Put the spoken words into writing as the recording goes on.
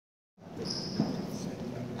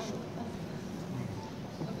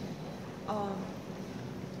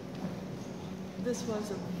this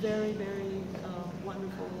was a very, very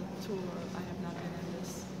wonderful tour. I have not been in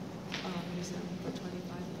this museum for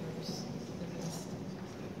 25 years, at least.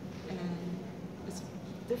 And it's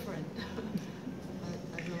different. I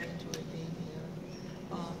really enjoyed being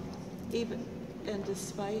here. And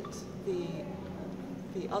despite the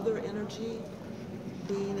other energy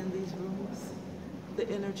being in these rooms, the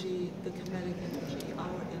energy, the kinetic energy,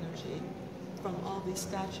 our energy from all these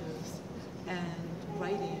statues and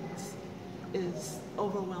writings is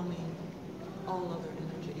overwhelming all other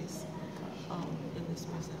energies in this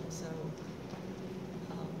museum. So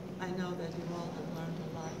I know that you all have learned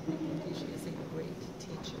a lot. She is a great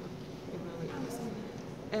teacher. It really is.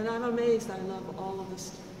 And I'm amazed. I love all of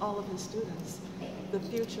his students. The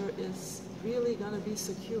future is really going to be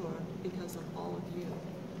secure because of all of you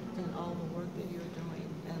and all the work that you're doing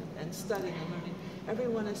and studying and learning.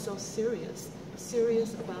 Everyone is so serious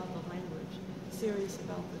about the language, serious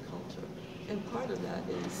about the culture. And part of that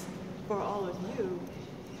is, for all of you,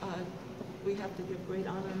 we have to give great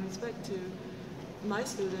honor and respect to my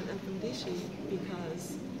student, Mfundishi,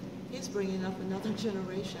 because he's bringing up another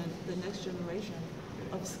generation, the next generation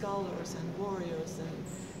of scholars and warriors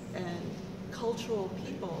and cultural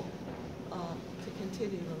people to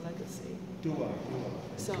continue the legacy. Dua.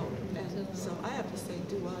 So I have to say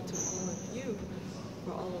dua to all of you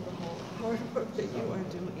for all of the hard work that you are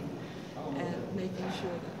doing and making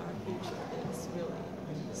sure that our future is really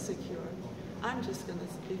secure. I'm just going to,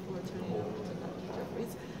 before turning it over to Dr.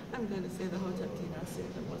 Jeffries, I'm going to say the Hotep Dinah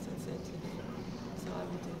Sut that wasn't said today. So I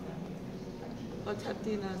will do that. Hotep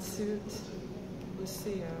Dinah Sut,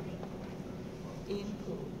 Usir,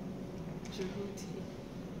 Inpu, Jehuti,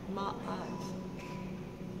 Ma'at,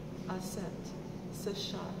 Aset,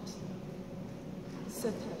 Seshat,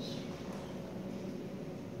 Setesh,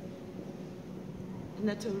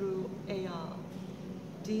 Netaru Eyal,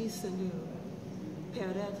 Di Sanu,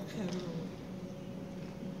 Peret Cheru,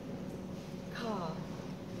 Ka,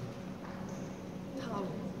 Tau,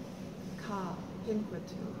 Ka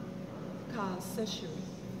Hinquetu, Ka Seshu,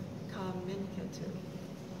 Ka Minketu,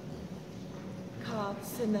 Ka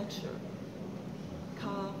Sinecher,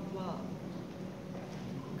 Ka Wa,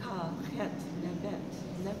 Ka Het Nebet,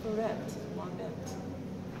 Neferet Wabet,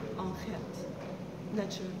 Anchet,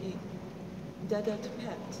 Necher Ik, Dedet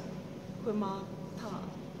Pet, Quima Ta,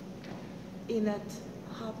 Inet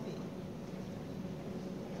Hapi,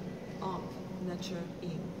 Ankh Necher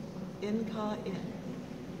In Ka In,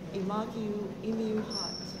 Imakiu Imiu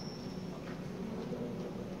Hat,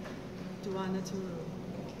 Duana Turu,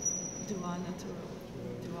 Duana Turu,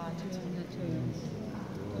 Duana Turu.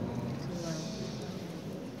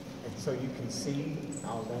 And so you can see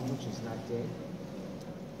our language is not dead.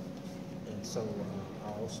 And so I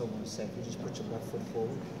also want to say, if you just put your left foot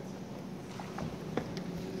forward.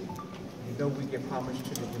 You know we give homage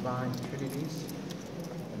to the divine trinities.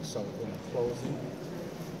 And so in closing,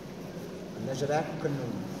 Anejarak Kanu,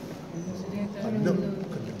 Anuk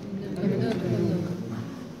Kanu,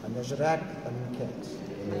 Anejarak Anuket,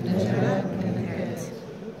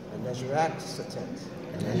 Anejarak Satet,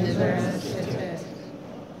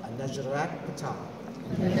 Anejarak Patah,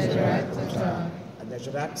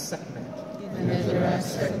 Anejarak Sekmet,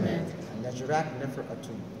 Anejarak Nefer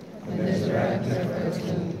Atum, Anejarak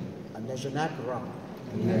Ra,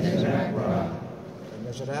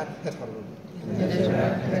 Anejarak Hetharu,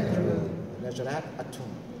 Anejarak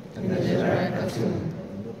Atum,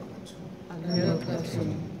 Anuk Atum,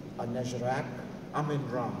 Anejarak Amin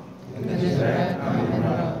Ra,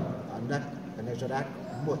 Anejarak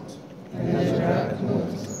Mut,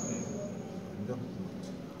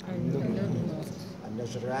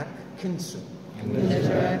 Anejarak Kinsu,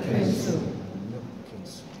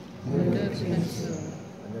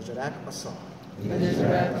 Anejarak Asar,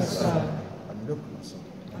 Anuk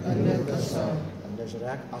Asar,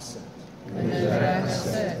 Anejarak Aset,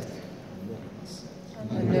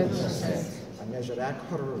 Anejarak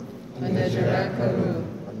Haru,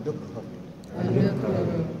 Anuk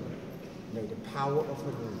Haru. May the power of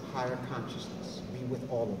Haru, higher consciousness, be with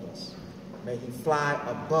all of us. May he fly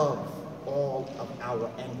above all of our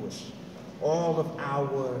anguish, all of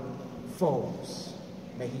our foes.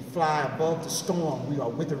 May he fly above the storm we are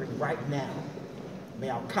withering right now. May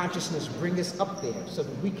our consciousness bring us up there so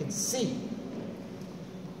that we can see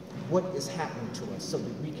what is happening to us, so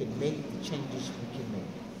that we can make the changes we can make.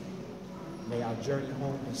 May our journey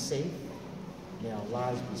home be safe. May our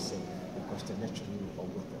lives be safe, because the Necharu are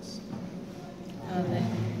with us. Amen.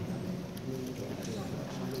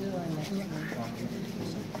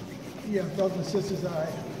 Yeah, brothers and sisters, I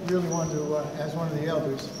really want to, as one of the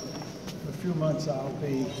elders, in a few months I'll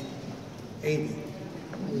be 80.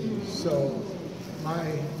 So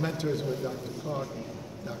my mentors were Dr. Clark,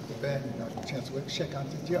 Dr. Ben, and Dr. Chancellor Sheikh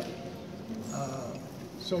Anta Diop.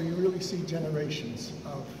 So you really see generations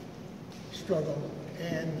of struggle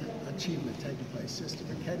and achievement taking place. Sister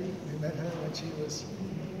Ricketti, we met her when she was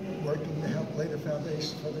working to help lay the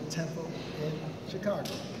foundation for the temple in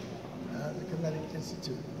Chicago, the Kemetic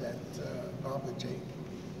Institute that Barbara J.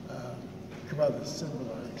 Carruthers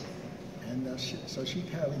symbolized. And so she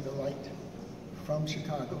carried the light from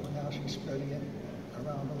Chicago, and now she's spreading it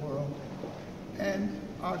around the world. And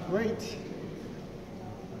our great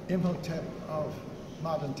Imhotep of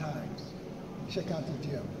modern times, Sheikh Anta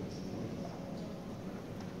Diop,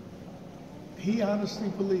 he honestly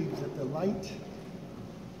believes that the light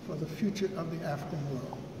for the future of the African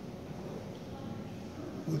world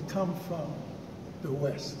would come from the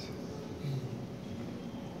West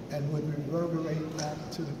and would reverberate back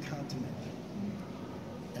to the continent.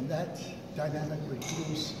 And that dynamic would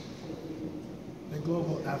produce the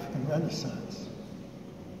global African Renaissance,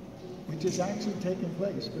 which is actually taking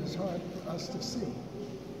place, but it's hard for us to see.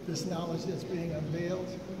 This knowledge that's being unveiled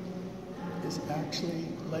is actually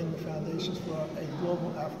laying the foundations for a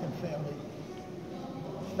global African family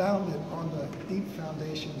founded on the deep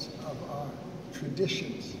foundations of our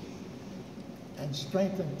traditions and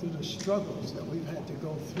strengthened through the struggles that we've had to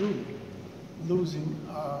go through, losing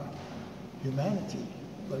our humanity,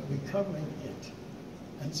 but recovering it.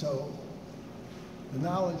 And so the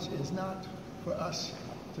knowledge is not for us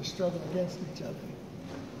to struggle against each other,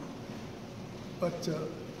 but to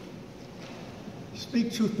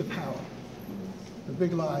speak truth to power, the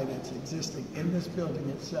big lie that's existing in this building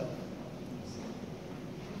itself.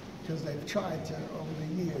 Because they've tried to, over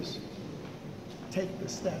the years, take the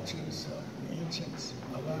statues of the ancients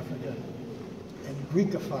of Africa and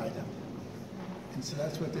Greekify them. And so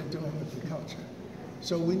that's what they're doing with the culture.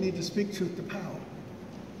 So we need to speak truth to power,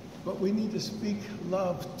 but we need to speak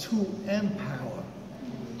love to empower.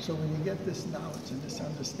 So when you get this knowledge and this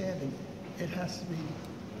understanding, it has to be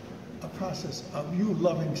a process of you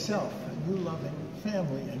loving self and you loving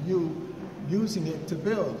family and you using it to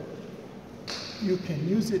build. You can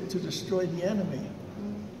use it to destroy the enemy,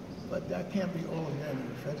 but that can't be all of the enemy.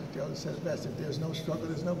 Frederick Douglass says best, if there's no struggle,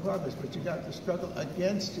 there's no progress, but you got to struggle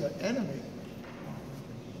against your enemy.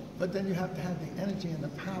 But then you have to have the energy and the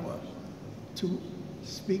power to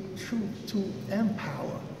speak truth, to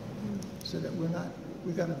empower, so that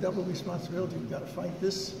we've got a double responsibility. We've got to fight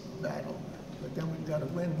this battle, but then we've got to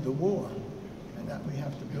win the war, and that we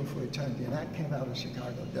have to build for eternity. And that came out of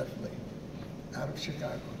Chicago, definitely. Out of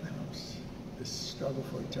Chicago comes this struggle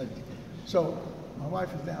for eternity. So my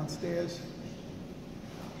wife is downstairs.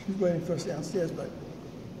 She's waiting for us downstairs, but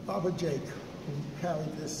Barbara Jake, who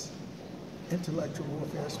carried this intellectual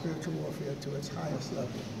warfare, spiritual warfare to its highest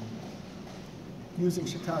level, using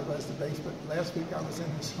Chicago as the base. But last week I was in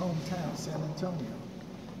his hometown, San Antonio.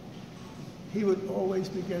 He would always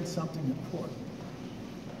begin something important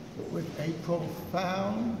with a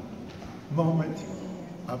profound moment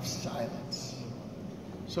of silence.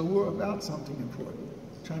 So we're about something important,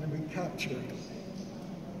 trying to recapture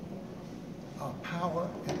our power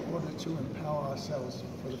in order to empower ourselves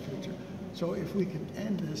for the future. So if we can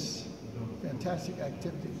end this fantastic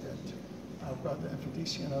activity that our brother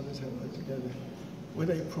Aphrodisia and others have put together with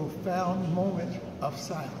a profound moment of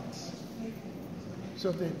silence,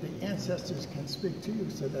 so that the ancestors can speak to you,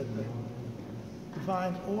 so that the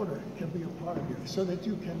divine order can be a part of you, so that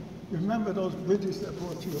you can remember those bridges that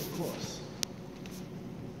brought you across.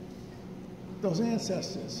 Those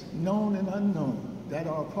ancestors, known and unknown, that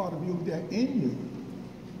are a part of you, they're in you.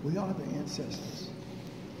 We are the ancestors.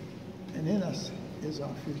 And in us is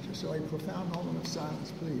our future. So a profound moment of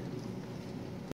silence, please.